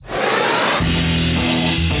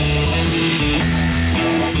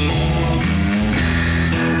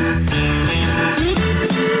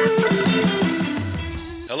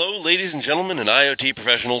gentlemen, and IoT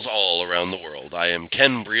professionals all around the world. I am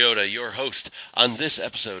Ken Briodagh, your host on this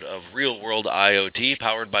episode of Real World IoT,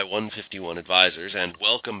 powered by 151 Advisors, and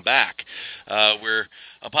welcome back. We're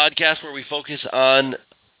a podcast where we focus on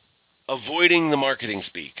avoiding the marketing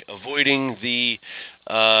speak, avoiding the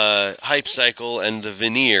hype cycle and the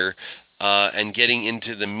veneer, and getting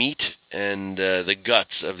into the meat and the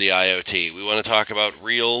guts of the IoT. We want to talk about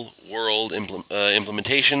real-world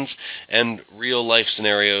implementations and real-life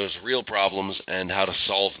scenarios, real problems, and how to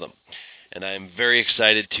solve them. And I'm very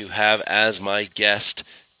excited to have as my guest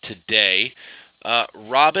today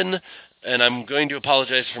Robin, and I'm going to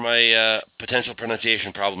apologize for my potential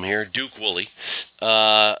pronunciation problem here, Duke-Woolley,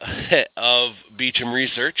 of Beecham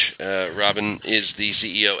Research. Robin is the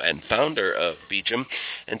CEO and founder of Beecham.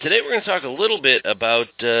 And today we're going to talk a little bit about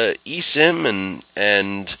eSIM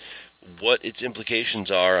and what its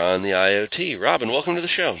implications are on the IoT. Robin, welcome to the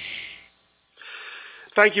show.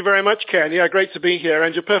 Thank you very much, Ken. Yeah, great to be here.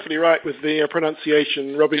 And you're perfectly right with the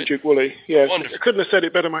pronunciation, Robin Duke-Woolley. Yes, wonderful. I couldn't have said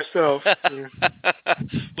it better myself.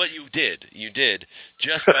 But you did,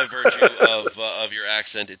 just by virtue of your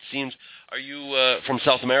accent. It seems, are you from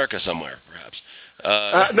South America somewhere, perhaps?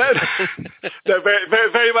 No,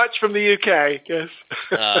 very much from the UK, yes.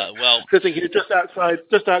 Well, sitting here just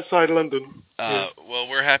outside London. Well,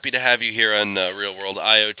 we're happy to have you here on Real World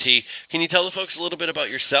IoT. Can you tell the folks a little bit about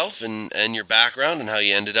yourself and your background and how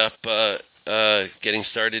you ended up getting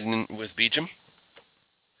started with Beecham?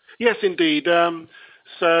 Yes, indeed.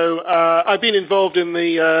 So I've been involved in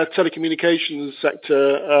the telecommunications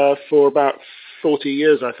sector for about 40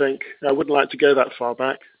 years, I think. I wouldn't like to go that far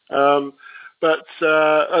back. But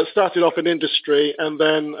I started off in industry and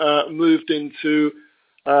then moved into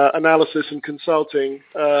analysis and consulting.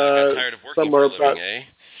 Got tired of working for a living, eh?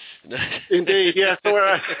 Indeed, yeah.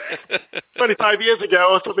 25 years ago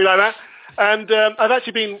or something like that. And I've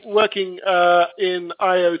actually been working in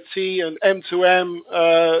IoT and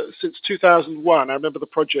M2M since 2001. I remember the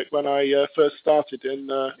project when I first started in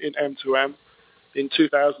M2M in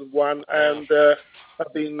 2001, and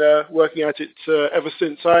I've been working at it ever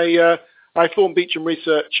since. I formed Beecham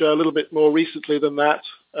Research a little bit more recently than that,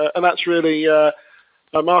 and that's really a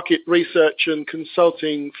market research and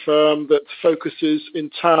consulting firm that focuses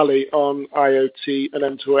entirely on IoT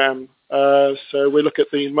and M2M. So we look at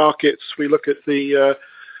the markets, we look at the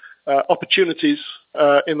opportunities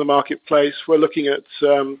in the marketplace, we're looking at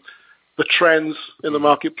the trends in the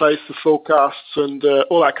marketplace, the forecasts, and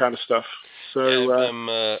all that kind of stuff.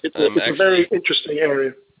 So it's a very interesting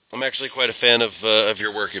area. I'm actually quite a fan of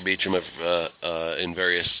your work at Beecham. I've in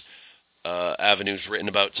various avenues written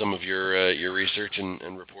about some of your research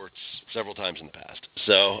and reports several times in the past.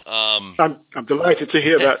 So I'm delighted to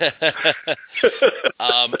hear that.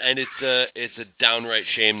 And it's a downright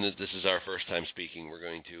shame that this is our first time speaking. We're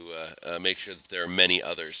going to make sure that there are many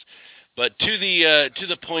others. But to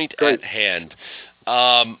the point at hand.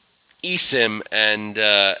 eSIM and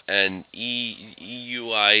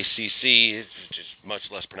EUICC, which is much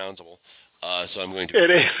less pronounceable, so I'm going to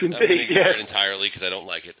ignore it entirely because I don't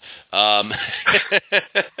like it. I'll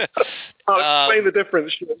explain the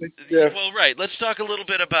difference. Yeah. Well, right. Let's talk a little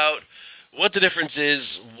bit about what the difference is,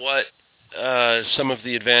 what some of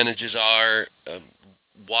the advantages are,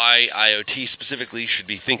 why IoT specifically should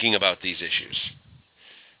be thinking about these issues.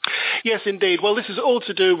 Yes, indeed. Well, this is all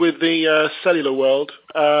to do with the cellular world,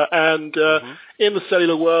 and in the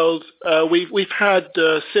cellular world, we've had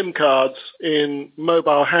SIM cards in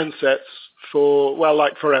mobile handsets for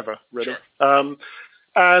like forever, really. Sure.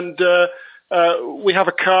 And we have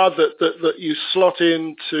a card that you slot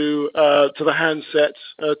into to the handset,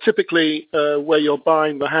 typically where you're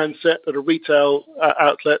buying the handset at a retail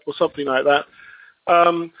outlet or something like that.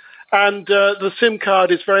 And the SIM card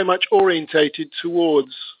is very much orientated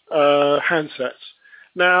towards handsets.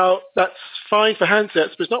 Now, that's fine for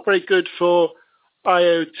handsets, but it's not very good for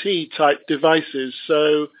IoT-type devices.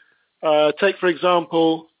 So take, for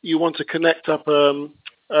example, you want to connect up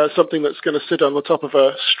something that's going to sit on the top of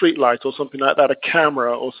a street light or something like that, a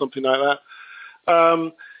camera or something like that.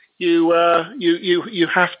 You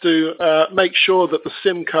have to make sure that the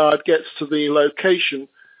SIM card gets to the location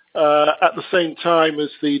at the same time as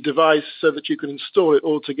the device so that you can install it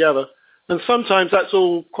all together. And sometimes that's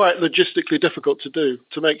all quite logistically difficult to do,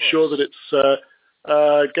 to make sure that it's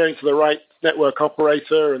going to the right network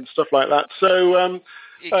operator and stuff like that. So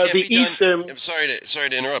the eSIM... I'm sorry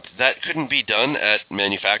to interrupt. That couldn't be done at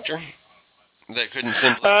manufacture? That couldn't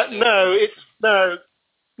simply...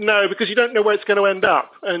 No, because you don't know where it's going to end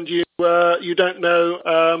up, and you don't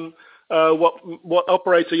know what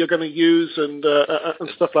operator you're going to use and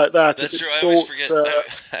stuff like that. That's true. I always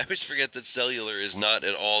forget that cellular is not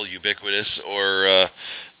at all ubiquitous, or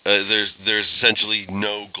there's essentially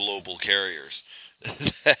no global carriers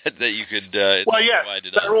that you could provide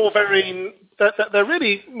it they're on. all they're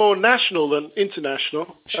really more national than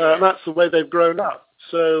international. Sure. And that's the way they've grown up.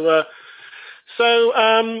 So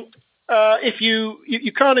if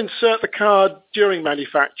you can't insert the card during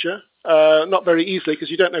manufacture, not very easily,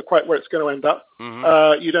 because you don't know quite where it's going to end up.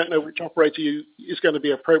 Mm-hmm. You don't know which operator is going to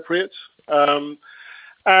be appropriate.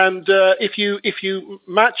 And if you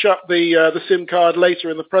match up the SIM card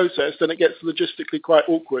later in the process, then it gets logistically quite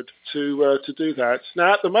awkward to do that.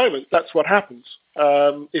 Now, at the moment, that's what happens.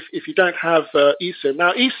 If you don't have eSIM.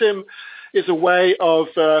 Now, eSIM is a way of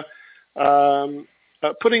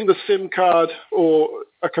putting the SIM card or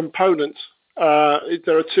a component. There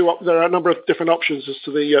are a number of different options as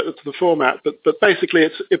to the format, but basically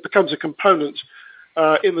it becomes a component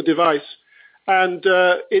in the device. And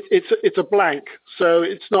it's a blank, so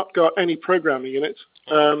it's not got any programming in it.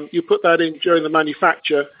 You put that in during the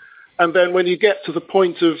manufacture, and then when you get to the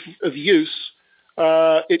point of use,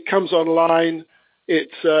 it comes online.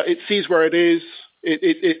 It sees where it is.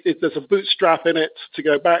 There's a bootstrap in it to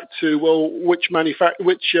go back to, well, which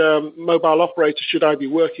mobile operator should I be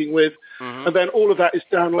working with, and then all of that is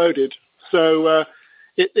downloaded. So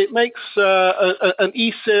it makes an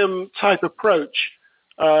eSIM type approach.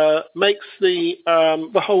 Makes the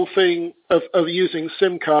whole thing of using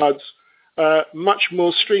SIM cards much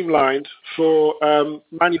more streamlined for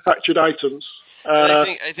manufactured items.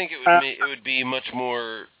 I think it would be much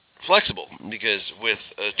more flexible, because with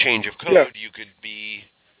a change of code, you could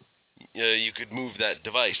move that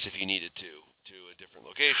device if you needed to a different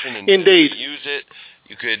location and use it.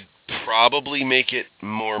 You could probably make it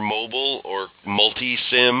more mobile or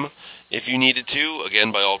multi-SIM if you needed to,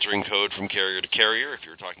 again, by altering code from carrier to carrier, if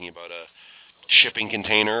you're talking about a shipping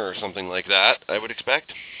container or something like that, I would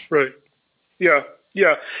expect. Right. Yeah.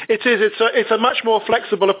 It is. It's a much more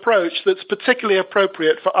flexible approach that's particularly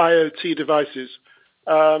appropriate for IoT devices.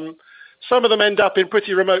 Some of them end up in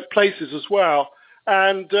pretty remote places as well.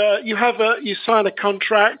 And you sign a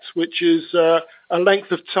contract, which is a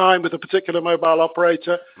length of time with a particular mobile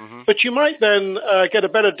operator. Mm-hmm. But you might then get a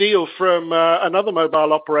better deal from another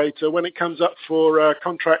mobile operator when it comes up for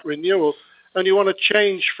contract renewal, and you want to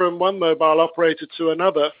change from one mobile operator to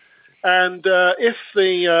another. And if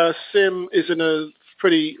the SIM is in a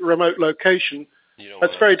pretty remote location,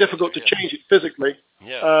 it's very difficult to change it physically.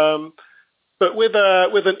 Yeah. But with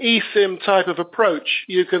an eSIM type of approach,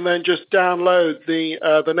 you can then just download the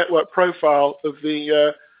network profile of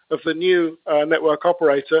the new network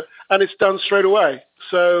operator, and it's done straight away.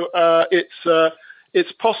 So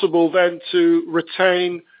it's possible then to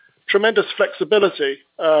retain tremendous flexibility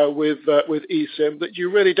with eSIM that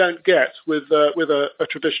you really don't get with a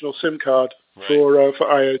traditional SIM card for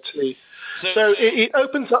IoT. So it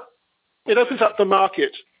opens up the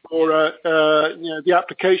market for the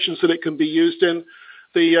applications that it can be used in,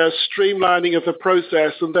 the streamlining of the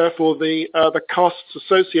process, and therefore the costs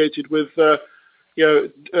associated with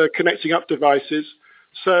connecting up devices.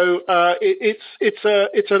 So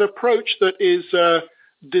it's an approach that is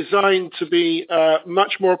designed to be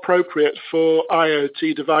much more appropriate for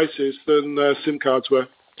IoT devices than SIM cards were.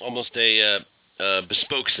 Almost a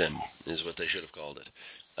bespoke SIM is what they should have called it.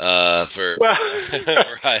 For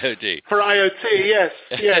IoT. For IoT, yes.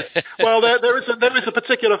 Well, there is a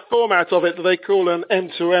particular format of it that they call an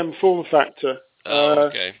M2M form factor. Oh,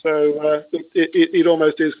 okay. So it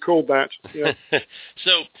almost is called that. Yeah.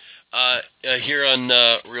 So here on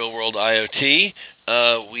Real World IoT,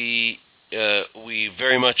 we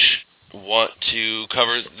very much want to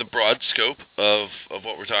cover the broad scope of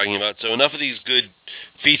what we're talking about. So enough of these good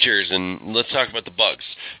features, and let's talk about the bugs.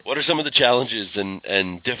 What are some of the challenges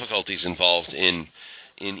and difficulties involved in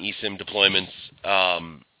eSIM deployments? Are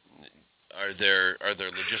there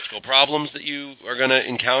logistical problems that you are going to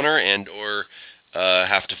encounter and or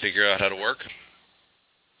have to figure out how to work?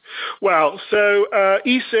 Well, so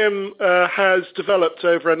eSIM has developed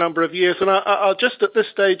over a number of years, and I'll just at this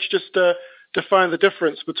stage just define the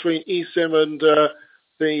difference between eSIM and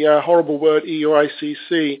the horrible word EUICC.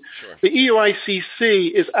 Sure. The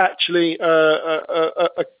EUICC is actually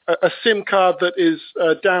a SIM card that is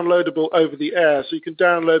downloadable over the air, so you can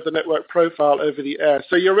download the network profile over the air.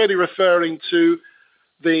 So you're really referring to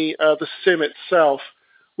the SIM itself,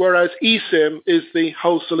 whereas eSIM is the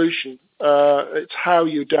whole solution. It's how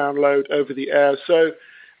you download over the air. So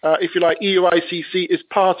if you like, EUICC is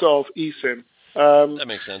part of eSIM. That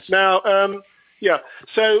makes sense. Now,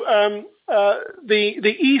 So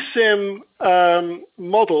the eSIM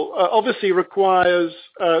model obviously requires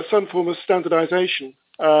some form of standardization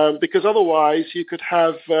because otherwise you could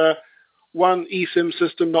have one eSIM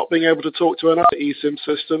system not being able to talk to another eSIM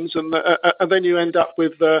systems, and then you end up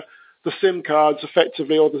with the SIM cards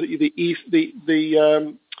effectively, or the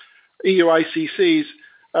EUICCs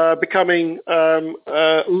becoming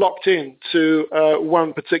locked in to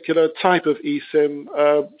one particular type of eSIM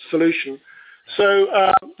solution. So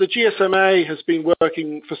the GSMA has been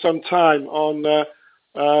working for some time on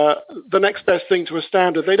the next best thing to a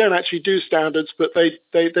standard. They don't actually do standards, but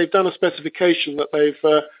they've done a specification that they've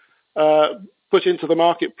put into the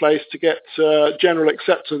marketplace to get general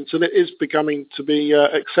acceptance, and it is becoming to be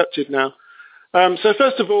accepted now. So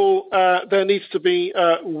first of all, there needs to be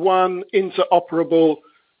one interoperable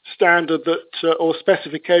standard that or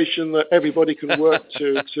specification that everybody can work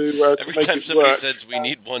to make it work. Every time somebody says we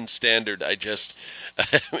need one standard, I just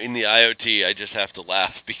in the IoT, I just have to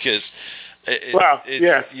laugh because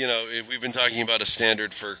you know, we've been talking about a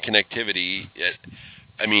standard for connectivity.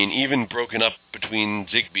 I mean, even broken up between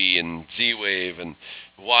Zigbee and Z-Wave and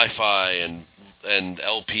Wi-Fi and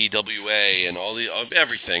LPWA and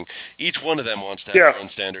everything. Each one of them wants to have their own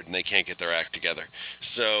standard, and they can't get their act together.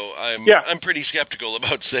 So I'm pretty skeptical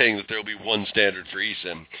about saying that there will be one standard for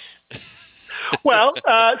eSIM. Well,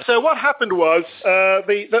 so what happened was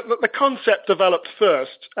the concept developed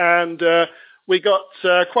first, and we got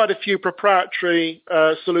quite a few proprietary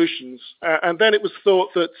solutions, and then it was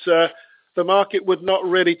thought that the market would not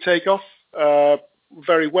really take off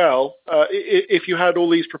very well if you had all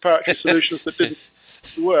these proprietary solutions that didn't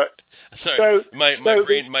work. Sorry, my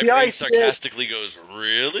brain sarcastically goes,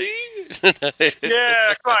 really?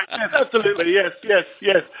 Yeah, right. Yes, absolutely. Yes.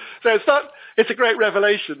 So it's a great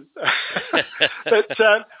revelation. But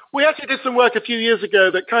we actually did some work a few years ago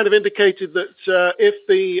that kind of indicated that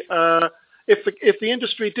if the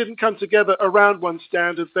industry didn't come together around one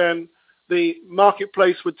standard, then the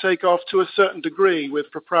marketplace would take off to a certain degree with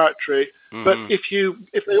proprietary. Mm-hmm. But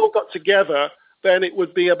if they all got together, then it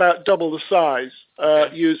would be about double the size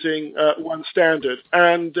using one standard.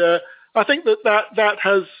 And I think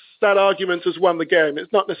that argument has won the game.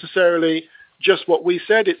 It's not necessarily just what we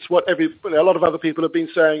said; it's what a lot of other people have been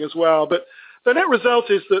saying as well. But the net result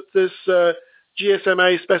is that this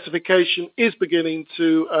GSMA specification is beginning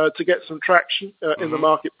to get some traction in the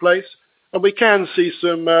marketplace. And we can see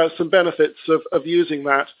some benefits of using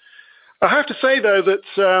that. I have to say, though, that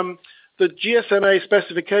the GSMA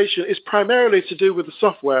specification is primarily to do with the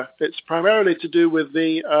software. It's primarily to do with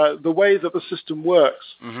the way that the system works.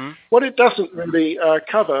 Mm-hmm. What it doesn't really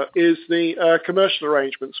cover is the commercial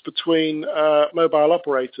arrangements between mobile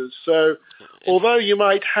operators. So although you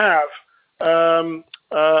might have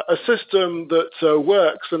a system that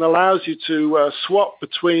works and allows you to swap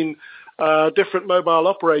between different mobile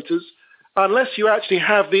operators, unless you actually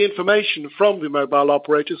have the information from the mobile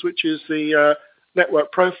operators, which is the network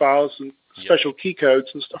profiles and special key codes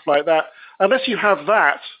and stuff like that, unless you have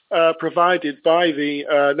that provided by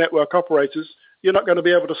the network operators, you're not going to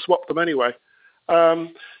be able to swap them anyway.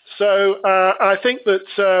 So I think that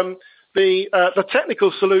the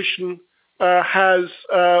technical solution has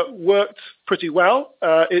worked pretty well.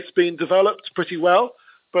 It's been developed pretty well,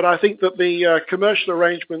 but I think that the commercial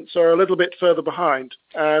arrangements are a little bit further behind.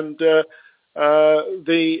 And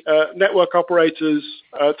the network operators,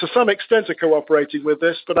 to some extent, are cooperating with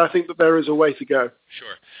this, but I think that there is a way to go.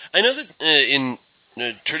 Sure. I know that in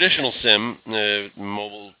traditional SIM,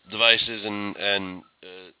 mobile devices, and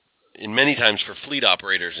in many times for fleet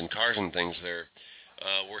operators in cars and things, they're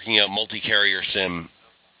working out multi-carrier SIM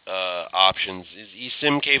options. Is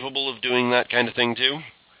eSIM capable of doing that kind of thing too?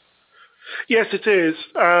 Yes, it is.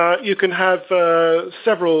 You can have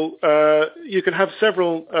several.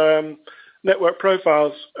 Network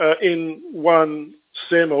profiles in one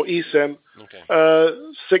SIM or eSIM. Okay.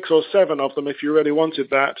 6 or 7 of them, if you really wanted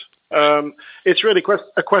that. It's really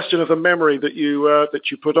a question of the memory that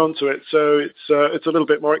you put onto it. So it's a little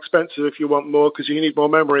bit more expensive if you want more because you need more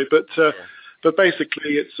memory. But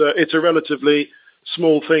basically, it's a relatively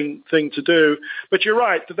small thing to do. But you're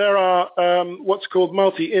right. There are what's called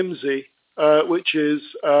multi-IMSI, which is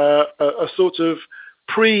a sort of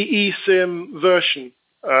pre-eSIM version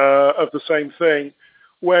of the same thing,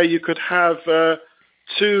 where you could have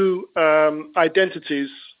two identities.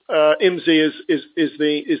 IMSI is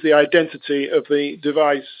the identity of the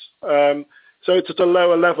device, so it's at a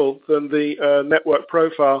lower level than the network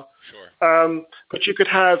profile. Sure. But you could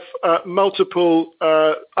have multiple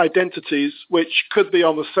identities, which could be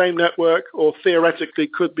on the same network or theoretically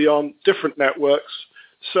could be on different networks.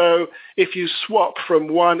 So if you swap from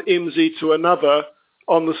one IMSI to another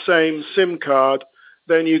on the same SIM card,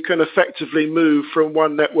 then you can effectively move from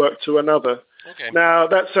one network to another. Okay. Now,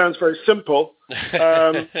 that sounds very simple.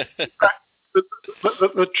 The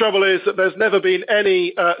trouble is that there's never been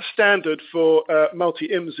any standard for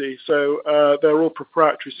multi-IMSI, so they're all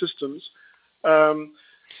proprietary systems. And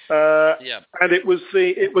it was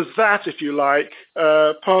that, if you like,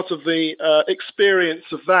 part of the experience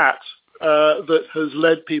of that that has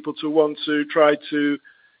led people to want to try to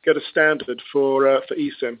get a standard for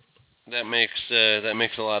eSIM. That makes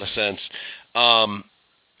a lot of sense.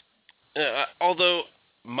 Although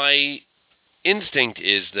my instinct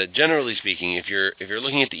is that, generally speaking, if you're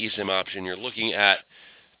looking at the eSIM option, you're looking at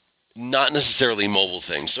not necessarily mobile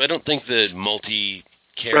things. So I don't think the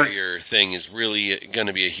multi-carrier thing is really going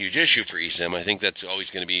to be a huge issue for eSIM. I think that's always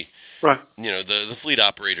going to be, the fleet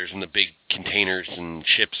operators and the big containers and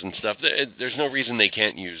ships and stuff. There's no reason they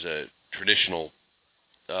can't use a traditional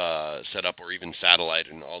setup or even satellite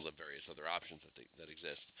and all the various other options that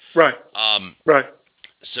exist. Right.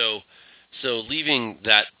 So leaving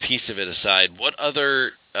that piece of it aside, what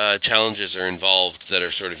other challenges are involved that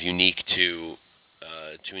are sort of unique to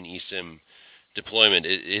an eSIM deployment?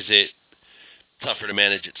 Is it tougher to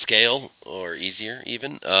manage at scale or easier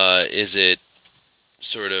even? Is it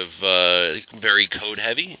sort of very code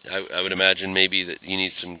heavy? I would imagine maybe that you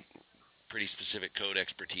need some pretty specific code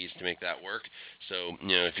expertise to make that work. So,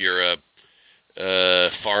 if you're a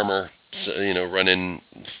farmer, running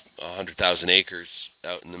 100,000 acres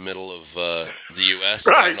out in the middle of the U.S.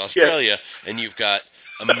 out in Australia, and you've got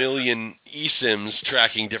a million eSIMs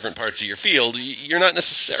tracking different parts of your field, you're not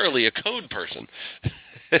necessarily a code person.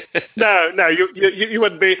 No, you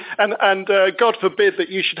wouldn't be, and God forbid that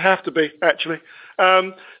you should have to be, actually.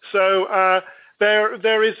 There's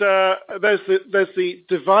the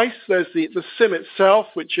device, there's the SIM itself,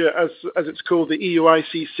 which as it's called, the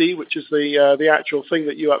EUICC, which is the actual thing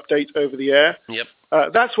that you update over the air. Yep.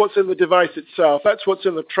 That's what's in the device itself. That's what's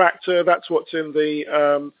in the tractor. That's what's in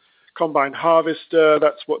the combine harvester.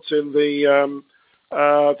 That's what's in the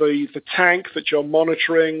tank that you're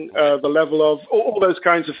monitoring the level of. All those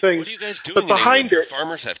kinds of things. What are you guys doing? But behind it,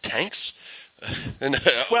 farmers have tanks. Tanks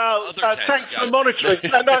for monitoring.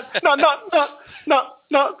 Not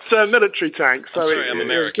military tanks. I'm sorry, I'm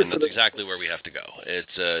American. That's exactly where we have to go.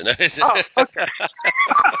 It's okay.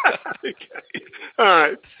 Okay.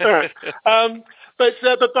 All right.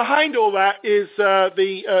 But behind all that is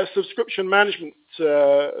the subscription management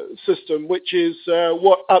system, which is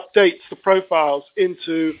what updates the profiles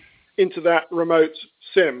into that remote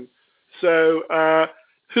SIM. So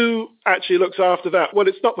who actually looks after that? Well,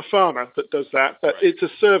 it's not the farmer that does that, but it's a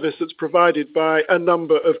service that's provided by a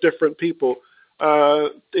number of different people.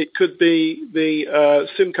 It could be the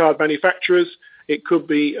SIM card manufacturers. It could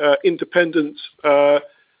be independent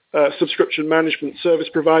subscription management service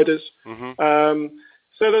providers. Mm-hmm.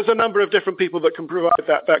 So there's a number of different people that can provide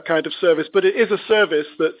that kind of service, but it is a service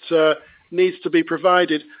that needs to be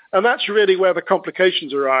provided, and that's really where the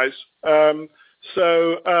complications arise.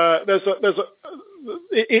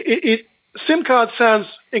 SIM card sounds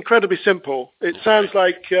incredibly simple. It sounds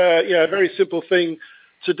like a very simple thing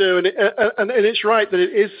to do, and it's right that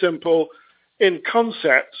it is simple in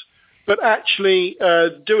concept, but actually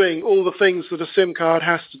doing all the things that a SIM card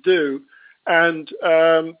has to do and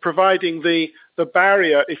providing the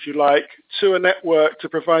barrier, if you like, to a network to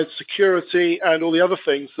provide security and all the other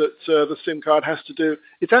things that the SIM card has to do,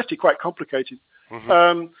 it's actually quite complicated.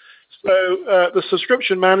 Mm-hmm. So the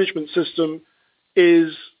subscription management system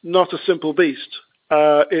is not a simple beast.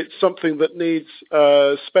 It's something that needs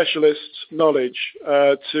specialist knowledge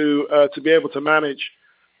to be able to manage.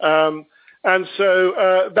 And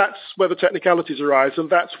so that's where the technicalities arise, and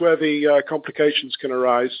that's where the complications can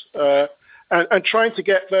arise. And trying to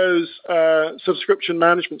get those subscription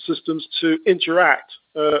management systems to interact,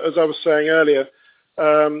 as I was saying earlier,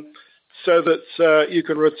 so that you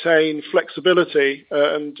can retain flexibility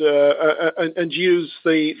and use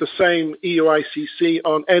the same EUICC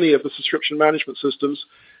on any of the subscription management systems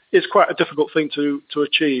is quite a difficult thing to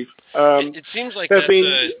achieve. It seems like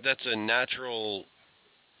that's a natural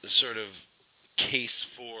sort of case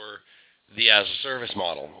for the as-a-service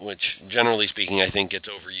model, which, generally speaking, I think gets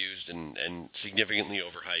overused and significantly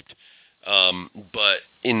overhyped. But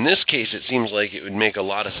in this case, it seems like it would make a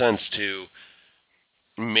lot of sense to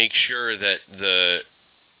make sure that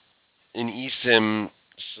an eSIM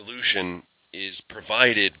solution is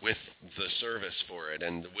provided with the service for it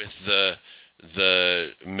and with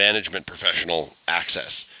the management professional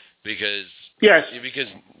access, because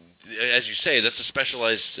as you say, that's a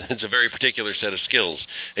specialized, it's a very particular set of skills,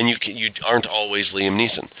 and you aren't always Liam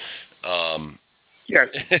Neeson. Yes.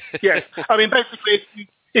 Yes. I mean, basically,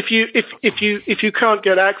 if you can't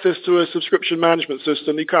get access to a subscription management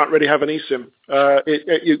system, you can't really have an eSIM.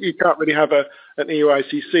 You can't really have an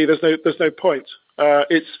EUICC. There's no point.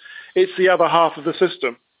 It's the other half of the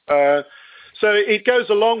system. So it goes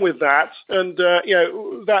along with that, and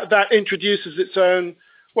that introduces its own.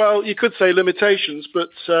 Well, you could say limitations, but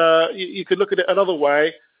you could look at it another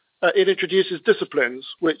way. It introduces disciplines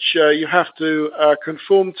which you have to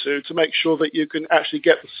conform to make sure that you can actually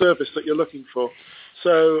get the service that you're looking for.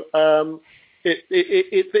 So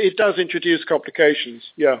it does introduce complications.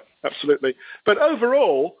 Yeah, absolutely. But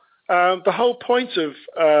overall, the whole point of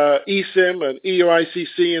eSIM and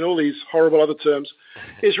EUICC and all these horrible other terms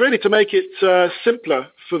is really to make it simpler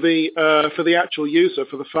for the actual user,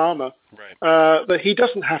 for the farmer, right. That he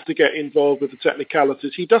doesn't have to get involved with the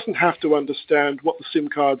technicalities. He doesn't have to understand what the SIM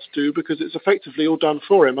cards do because it's effectively all done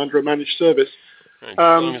for him under a managed service. Right. As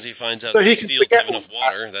long as he finds out the fields have enough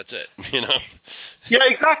water, that's it. Yeah,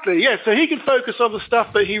 exactly. Yeah, so he can focus on the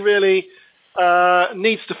stuff that he really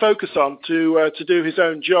needs to focus on to do his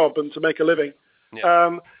own job and to make a living.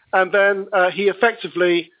 Yeah. And then he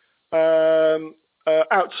effectively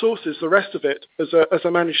outsources the rest of it as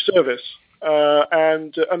a managed service,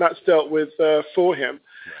 and that's dealt with for him.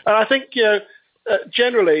 And I think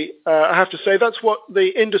generally, I have to say that's what the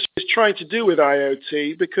industry is trying to do with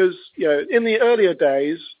IoT, because in the earlier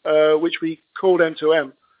days, which we called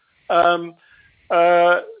M2M,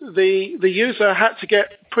 the user had to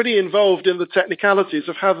get pretty involved in the technicalities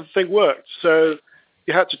of how the thing worked. So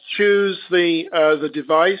you had to choose the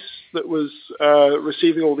device that was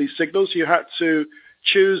receiving all these signals. You had to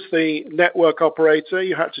choose the network operator.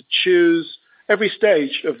 You had to choose every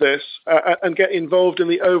stage of this and get involved in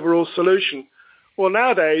the overall solution. Well,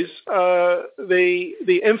 nowadays,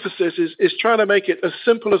 the emphasis is trying to make it as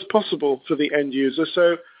simple as possible for the end user.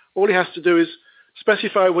 So all he has to do is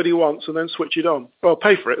specify what he wants and then switch it on. Well,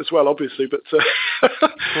 pay for it as well, obviously, but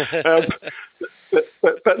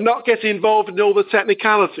but not get involved in all the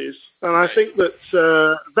technicalities. And I think that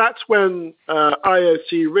that's when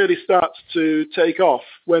IoT really starts to take off,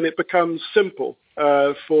 when it becomes simple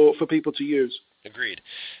for people to use. Agreed.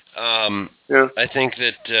 Yeah. I think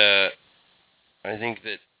that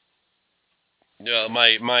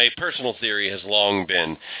my personal theory has long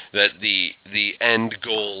been that the end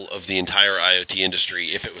goal of the entire IoT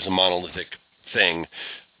industry, if it was a monolithic thing,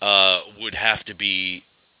 would have to be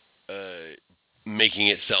making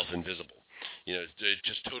itself invisible.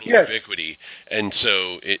 Just total ubiquity, and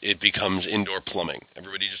so it becomes indoor plumbing.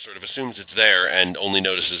 Everybody just sort of assumes it's there and only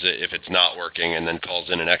notices it if it's not working, and then calls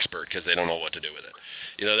in an expert because they don't know what to do with it.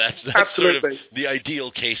 That's sort of the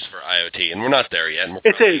ideal case for IoT, and we're not there yet. And we're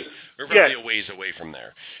probably a ways away from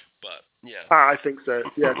there. But yeah, I think so.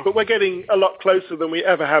 Yeah, but we're getting a lot closer than we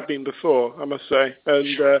ever have been before, I must say,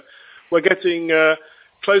 and we're getting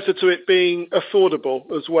closer to it being affordable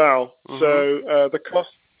as well. Mm-hmm. So the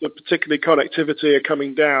costs, particularly connectivity, are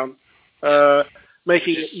coming down,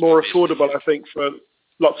 making it more affordable, I think, for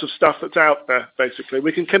lots of stuff that's out there. Basically,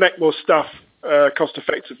 we can connect more stuff cost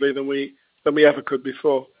effectively than we ever could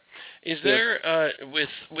before. Is there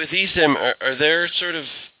with eSIM? Are there sort of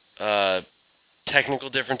technical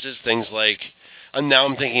differences? Things like, now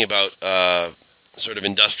I'm thinking about sort of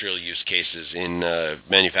industrial use cases in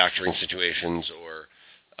manufacturing situations or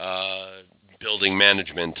building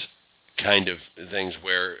management kind of things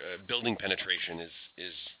where building penetration is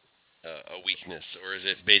a weakness, or is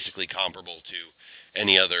it basically comparable to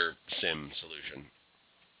any other SIM solution?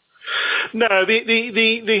 No,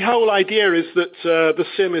 the whole idea is that the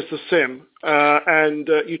SIM is the SIM, and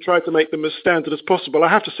you try to make them as standard as possible. I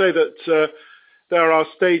have to say that there are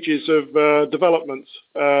stages of development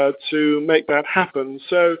to make that happen.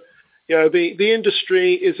 So, the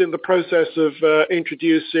industry is in the process of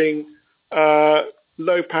introducing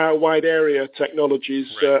low power wide area technologies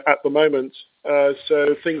at the moment.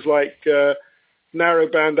 So things like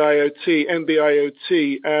narrowband IoT,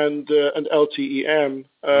 NB-IoT, and LTE-M.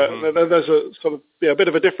 There's a sort of a bit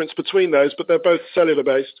of a difference between those, but they're both cellular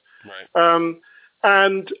based. Right.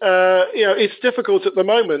 And it's difficult at the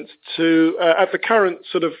moment to, at the current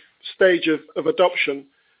sort of stage of adoption,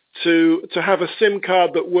 to have a SIM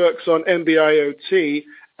card that works on NB-IoT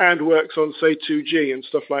and works on, say, 2G and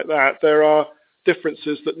stuff like that. There are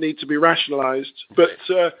differences that need to be rationalized, but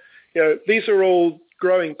these are all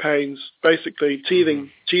growing pains, basically teething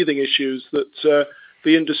issues that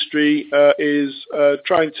the industry is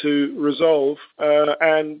trying to resolve,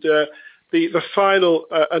 and the final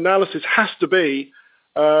analysis has to be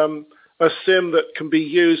a SIM that can be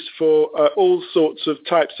used for all sorts of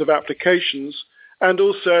types of applications and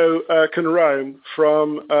also can roam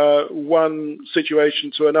from one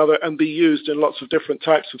situation to another and be used in lots of different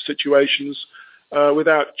types of situations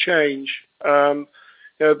without change.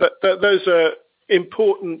 Those are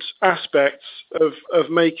important aspects of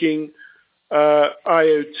making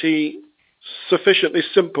IoT sufficiently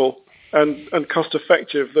simple and cost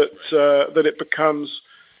effective that it becomes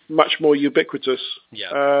much more ubiquitous.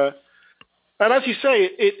 Yeah. And as you say,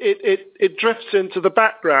 it drifts into the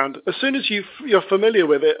background. As soon as you're familiar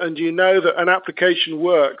with it and you know that an application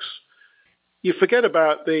works, you forget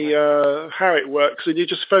about the how it works, and you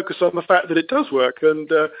just focus on the fact that it does work, and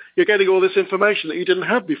you're getting all this information that you didn't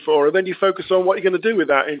have before, and then you focus on what you're going to do with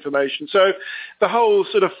that information. So the whole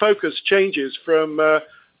sort of focus changes from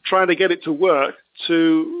trying to get it to work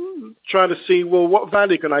to trying to see, well, what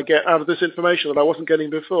value can I get out of this information that I wasn't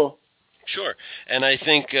getting before? Sure, and I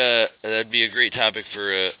think that'd be a great topic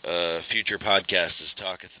for a future podcast, is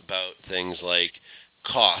talk about things like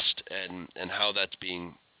cost and how that's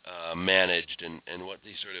being managed, and what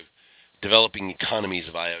these sort of developing economies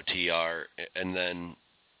of IoT are, and then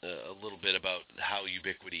a little bit about how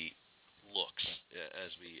ubiquity looks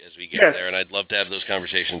as we get there. And I'd love to have those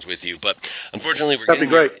conversations with you, but unfortunately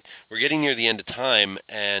we're getting near the end of time,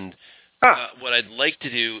 and what I'd like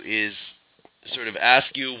to do is sort of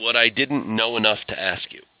ask you what I didn't know enough to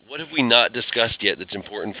ask you. What have we not discussed yet that's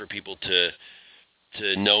important for people to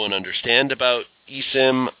know and understand about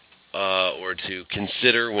eSIM, or to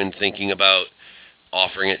consider when thinking about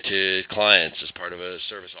offering it to clients as part of a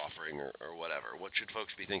service offering or whatever? What should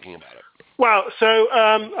folks be thinking about it? Well, so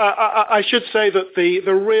I should say that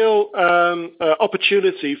the real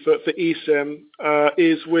opportunity for eSIM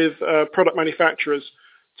is with product manufacturers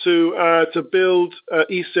to build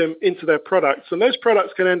eSIM into their products. And those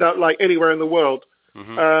products can end up like anywhere in the world.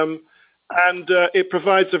 Mm-hmm. And it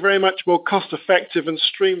provides a very much more cost-effective and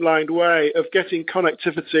streamlined way of getting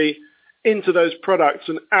connectivity into those products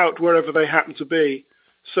and out wherever they happen to be.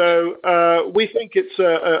 So we think it's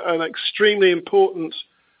an extremely important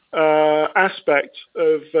aspect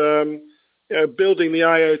of building the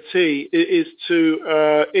IoT is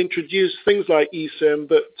to introduce things like eSIM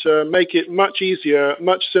that make it much easier,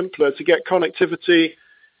 much simpler to get connectivity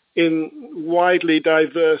in widely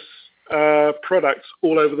diverse products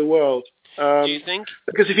all over the world. Do you think?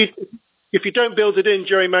 Because if you don't build it in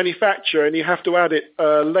during manufacture and you have to add it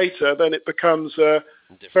later, then it becomes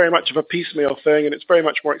very much of a piecemeal thing, and it's very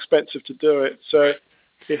much more expensive to do it. So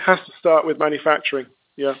it has to start with manufacturing.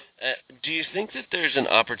 Yeah. Do you think that there's an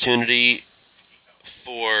opportunity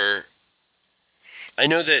for? I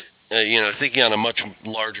know that thinking on a much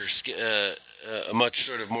larger scale, a much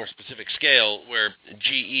sort of more specific scale, where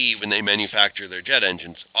GE, when they manufacture their jet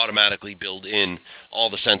engines, automatically build in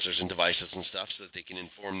all the sensors and devices and stuff so that they can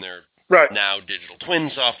inform their now digital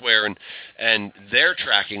twin software, and they're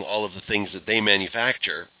tracking all of the things that they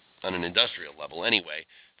manufacture on an industrial level anyway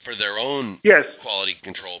for their own quality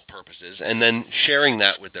control purposes, and then sharing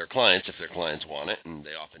that with their clients if their clients want it, and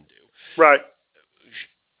they often do. Right.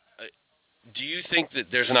 Do you think that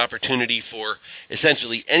there's an opportunity for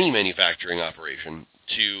essentially any manufacturing operation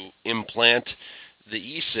to implant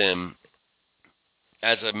the eSIM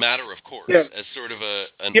as a matter of course, as sort of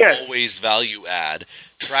an always value add,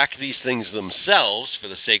 track these things themselves for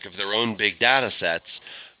the sake of their own big data sets,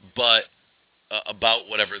 but about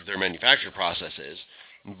whatever their manufacturing process is,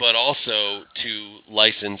 but also to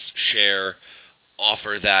license, share,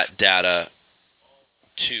 offer that data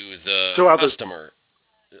to the customer,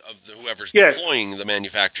 of whoever's deploying the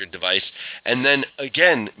manufactured device, and then,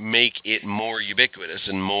 again, make it more ubiquitous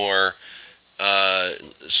and more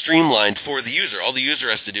streamlined for the user. All the user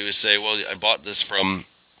has to do is say, well, I bought this from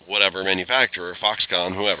whatever manufacturer,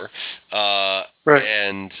 Foxconn, whoever,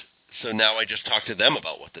 and so now I just talk to them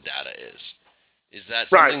about what the data is. Is that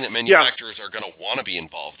something that manufacturers are going to want to be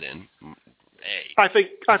involved in? I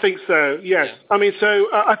think so, yes. Yeah. I mean, so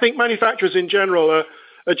I think manufacturers in general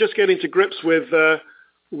are just getting to grips with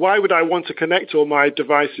why would I want to connect all my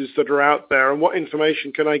devices that are out there, and what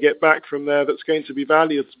information can I get back from there that's going to be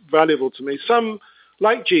valuable to me? Some,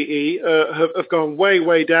 like GE, have gone way,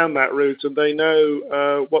 way down that route, and they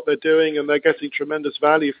know what they're doing, and they're getting tremendous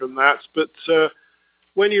value from that. But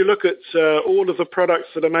when you look at all of the products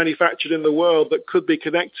that are manufactured in the world that could be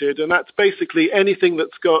connected, and that's basically anything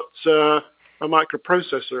that's got a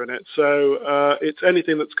microprocessor in it, so it's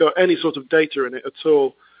anything that's got any sort of data in it at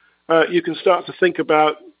all, you can start to think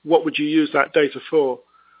about what would you use that data for.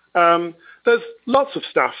 There's lots of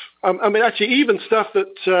stuff. I mean, actually, even stuff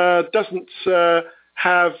that doesn't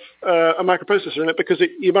have a microprocessor in it, because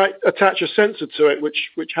you might attach a sensor to it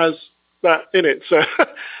which has that in it.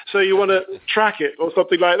 So you want to track it or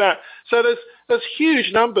something like that. So there's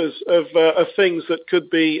huge numbers of things that could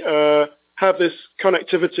be have this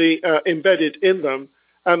connectivity embedded in them,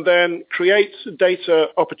 and then create data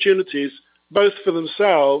opportunities both for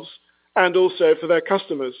themselves and also for their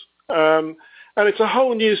customers. And it's a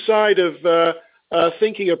whole new side of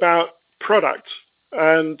thinking about product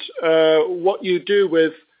and what you do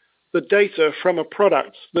with the data from a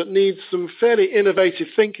product that needs some fairly innovative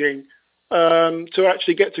thinking to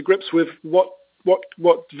actually get to grips with what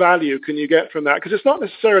value can you get from that. Because it's not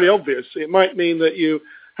necessarily obvious. It might mean that you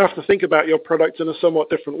have to think about your product in a somewhat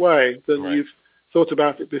different way than you've thought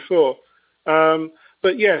about it before.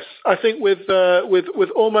 But yes, I think with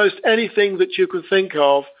almost anything that you could think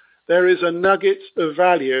of, there is a nugget of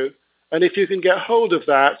value. And if you can get hold of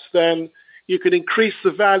that, then you can increase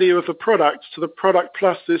the value of the product to the product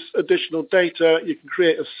plus this additional data. You can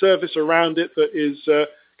create a service around it that is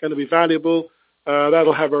going to be valuable.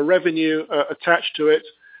 That'll have a revenue attached to it.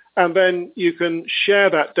 And then you can share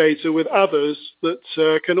that data with others that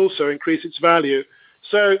can also increase its value.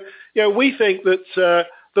 So, we think that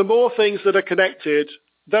the more things that are connected,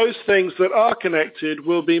 those things that are connected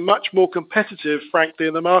will be much more competitive, frankly,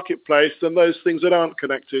 in the marketplace than those things that aren't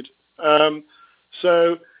connected.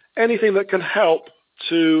 So anything that can help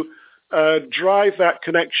to drive that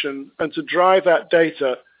connection and to drive that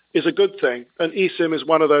data is a good thing, and eSIM is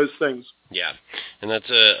one of those things. Yeah, and that's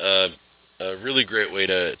a really great way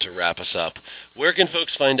to wrap us up. Where can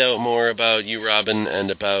folks find out more about you, Robin, and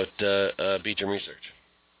about Beecham Research?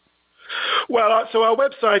 Well, so our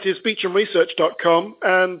website is beechamresearch.com,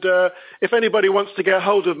 and if anybody wants to get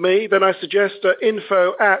hold of me, then I suggest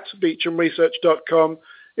info@beechamresearch.com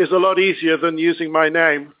is a lot easier than using my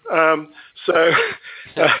name. So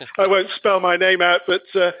I won't spell my name out, but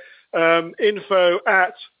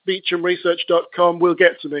info@beechamresearch.com will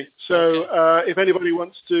get to me. So if anybody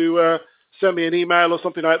wants to send me an email or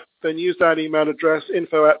something like that, then use that email address,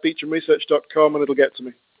 info@beechamresearch.com, and it'll get to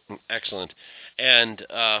me. Excellent. And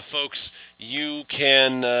folks, you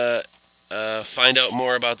can find out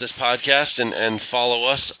more about this podcast and follow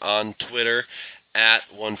us on Twitter at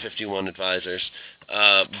 151advisors.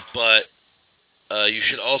 But you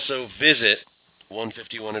should also visit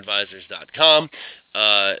 151advisors.com.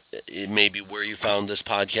 It may be where you found this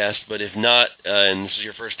podcast, but if not, and this is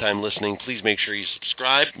your first time listening, please make sure you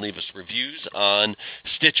subscribe, leave us reviews on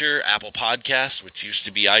Stitcher, Apple Podcasts, which used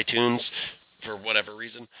to be iTunes for whatever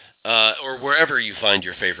reason, or wherever you find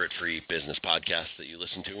your favorite free business podcasts that you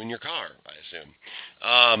listen to in your car, I assume.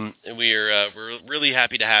 We're really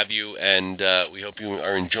happy to have you, and we hope you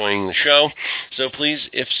are enjoying the show. So please,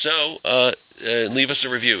 if so, leave us a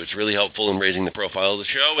review. It's really helpful in raising the profile of the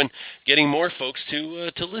show and getting more folks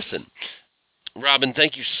to listen. Robin,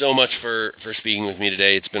 thank you so much for speaking with me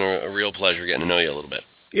today. It's been a real pleasure getting to know you a little bit.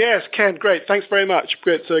 Yes, Ken, great. Thanks very much.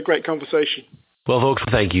 It's a great conversation. Well, folks,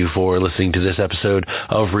 thank you for listening to this episode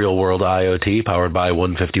of Real World IoT, powered by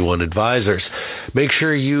 151 Advisors. Make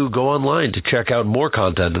sure you go online to check out more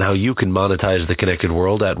content on how you can monetize the connected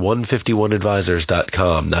world at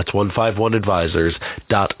 151advisors.com. That's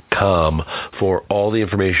 151advisors.com for all the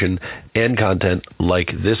information and content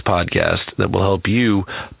like this podcast that will help you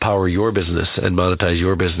power your business and monetize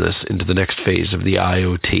your business into the next phase of the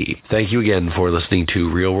IoT. Thank you again for listening to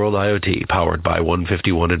Real World IoT, powered by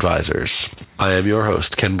 151 Advisors. I am your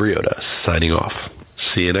host, Ken Briodagh, signing off.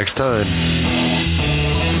 See you next time.